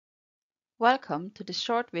Welcome to this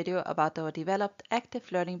short video about our developed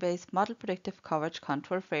active learning-based model predictive coverage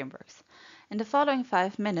control frameworks. In the following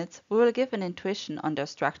 5 minutes, we will give an intuition on their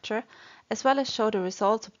structure, as well as show the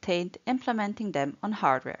results obtained implementing them on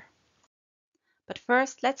hardware. But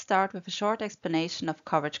first, let's start with a short explanation of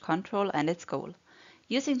coverage control and its goal,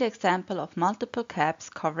 using the example of multiple caps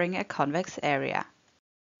covering a convex area.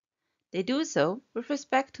 They do so with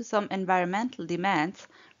respect to some environmental demands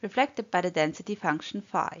reflected by the density function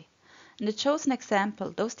phi. In the chosen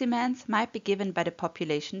example, those demands might be given by the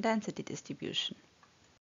population density distribution.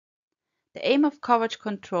 The aim of coverage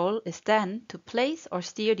control is then to place or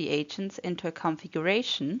steer the agents into a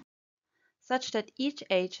configuration such that each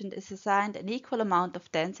agent is assigned an equal amount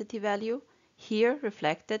of density value, here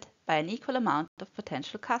reflected by an equal amount of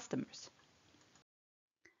potential customers.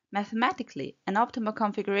 Mathematically, an optimal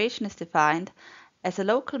configuration is defined as a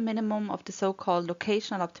local minimum of the so-called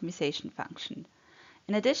locational optimization function.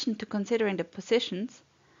 In addition to considering the positions,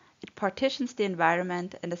 it partitions the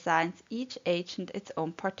environment and assigns each agent its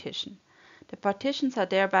own partition. The partitions are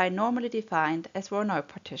thereby normally defined as Voronoi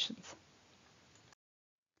partitions.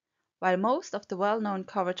 While most of the well-known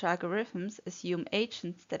coverage algorithms assume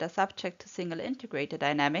agents that are subject to single integrator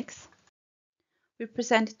dynamics, we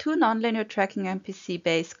present two nonlinear tracking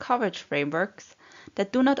MPC-based coverage frameworks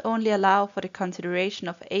that do not only allow for the consideration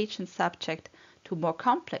of agents subject to more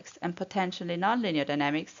complex and potentially nonlinear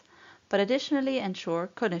dynamics, but additionally ensure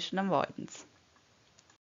collision avoidance.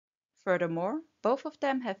 Furthermore, both of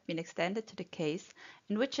them have been extended to the case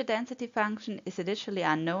in which a density function is initially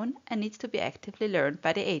unknown and needs to be actively learned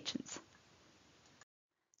by the agents.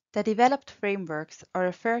 The developed frameworks are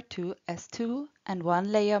referred to as 2- and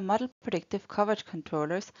 1-layer model predictive coverage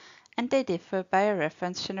controllers, and they differ by a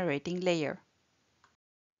reference generating layer.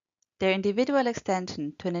 Their individual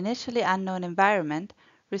extension to an initially unknown environment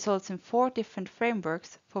results in 4 different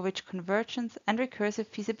frameworks for which convergence and recursive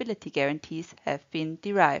feasibility guarantees have been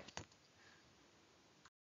derived.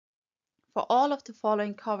 For all of the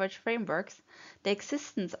following coverage frameworks, the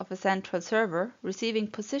existence of a central server receiving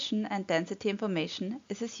position and density information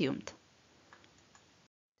is assumed.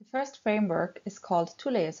 The first framework is called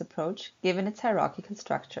 2-layers approach given its hierarchical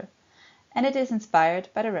structure, and it is inspired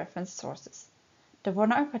by the reference sources. The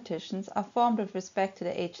Voronoi partitions are formed with respect to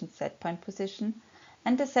the agent's setpoint position,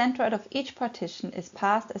 and the centroid of each partition is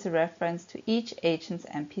passed as a reference to each agent's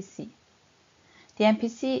MPC. The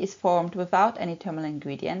MPC is formed without any terminal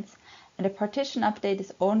ingredients, and a partition update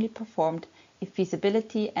is only performed if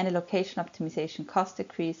feasibility and a location optimization cost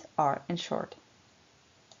decrease are ensured.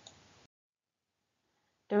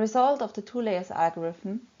 The result of the 2-layers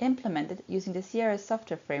algorithm, implemented using the CRS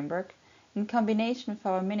software framework, in combination with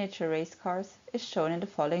our miniature race cars, is shown in the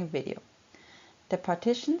following video. The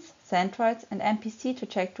partitions, centroids, and MPC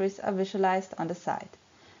trajectories are visualized on the side.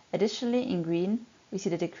 Additionally, in green, we see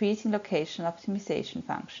the decreasing location optimization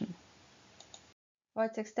function. For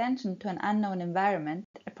its extension to an unknown environment,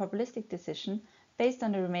 a probabilistic decision based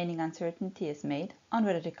on the remaining uncertainty is made on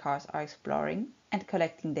whether the cars are exploring and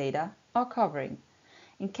collecting data or covering.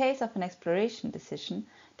 In case of an exploration decision,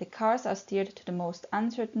 the cars are steered to the most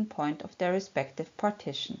uncertain point of their respective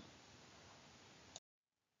partition.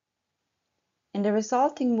 In the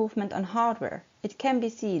resulting movement on hardware, it can be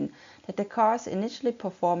seen that the cars initially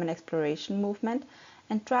perform an exploration movement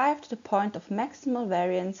and drive to the point of maximal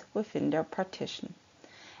variance within their partition.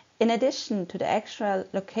 In addition to the actual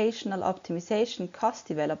locational optimization cost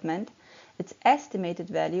development, its estimated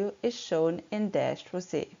value is shown in dashed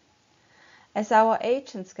rosé. As our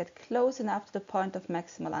agents get close enough to the point of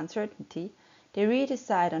maximal uncertainty, they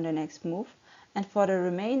redecide on their next move, and for the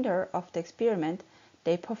remainder of the experiment,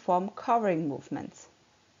 they perform covering movements.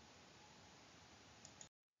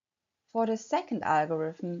 For the second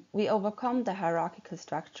algorithm, we overcome the hierarchical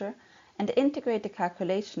structure and integrate the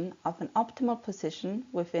calculation of an optimal position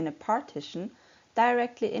within a partition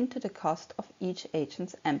directly into the cost of each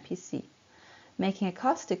agent's MPC, making a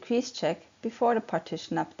cost decrease check before the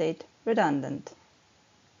partition update redundant.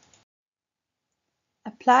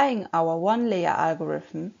 Applying our 1-layer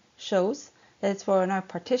algorithm shows that its Voronoi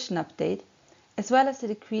partition update, as well as the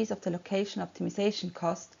decrease of the location optimization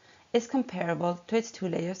cost, is comparable to its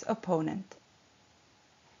 2-layers opponent.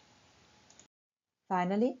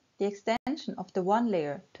 Finally, the extension of the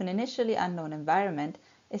 1-layer to an initially unknown environment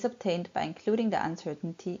is obtained by including the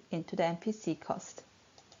uncertainty into the MPC cost.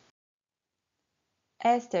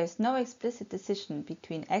 As there is no explicit decision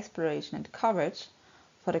between exploration and coverage,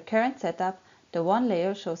 for the current setup, the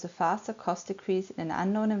 1-layer shows a faster cost decrease in an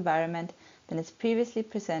unknown environment than its previously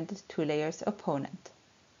presented 2-layers opponent.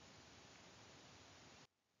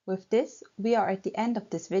 With this, we are at the end of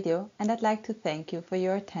this video, and I'd like to thank you for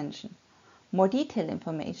your attention. More detailed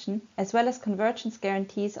information, as well as convergence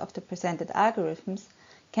guarantees of the presented algorithms,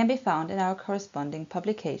 can be found in our corresponding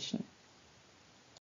publication.